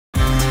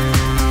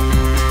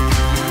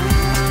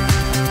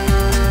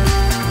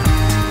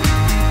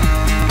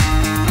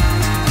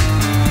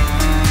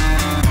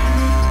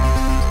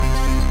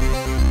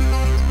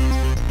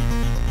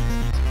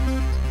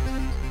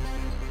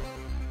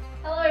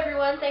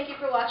thank you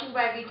for watching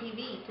brite-View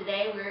TV.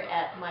 Today we're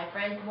at my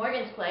friend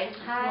Morgan's place.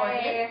 Hi.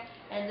 Morgan,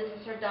 and this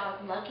is her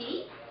dog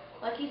Lucky.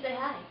 Lucky, say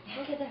hi.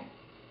 Look at there.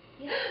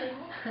 Yeah, say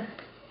hi.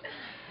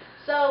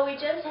 So we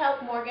just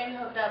helped Morgan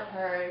hook up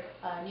her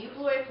new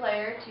Blu-ray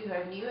player to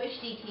her new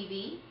HD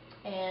TV,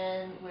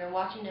 and we're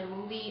watching a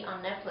movie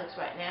on Netflix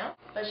right now.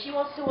 But she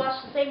wants to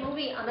watch the same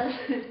movie on the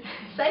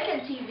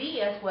second TV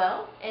as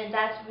well, and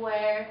that's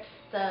where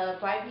the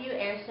brite-View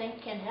Air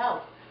Sync can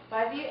help.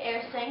 brite-View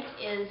Air Sync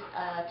is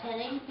a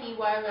 1080p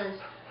wireless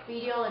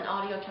video and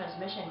audio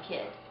transmission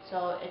kit,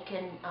 so it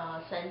can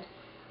send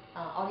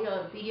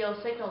audio and video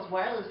signals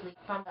wirelessly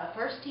from the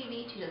first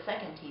TV to the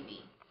second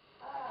TV.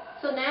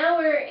 So now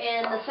we're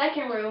in the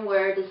second room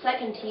where the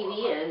second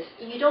TV is.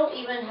 You don't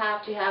even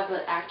have to have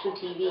an actual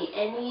TV.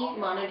 Any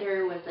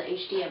monitor with the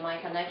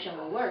HDMI connection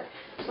will work.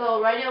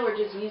 So right now we're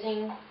just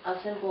using a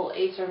simple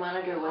Acer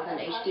monitor with an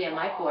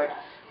HDMI port,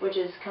 which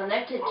is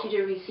connected to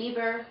the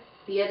receiver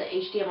via the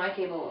HDMI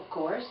cable, of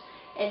course.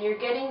 And you're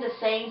getting the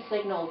same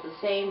signals, the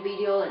same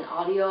video and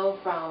audio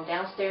from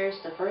downstairs,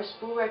 the first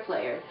Blu-ray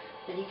player,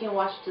 that you can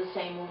watch the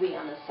same movie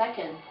on the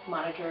second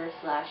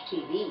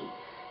monitor/TV.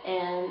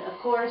 And of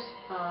course,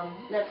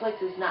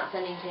 Netflix is not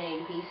sending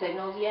 1080p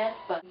signals yet,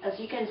 but as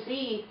you can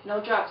see, no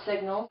drop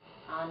signal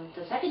on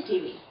the second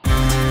TV.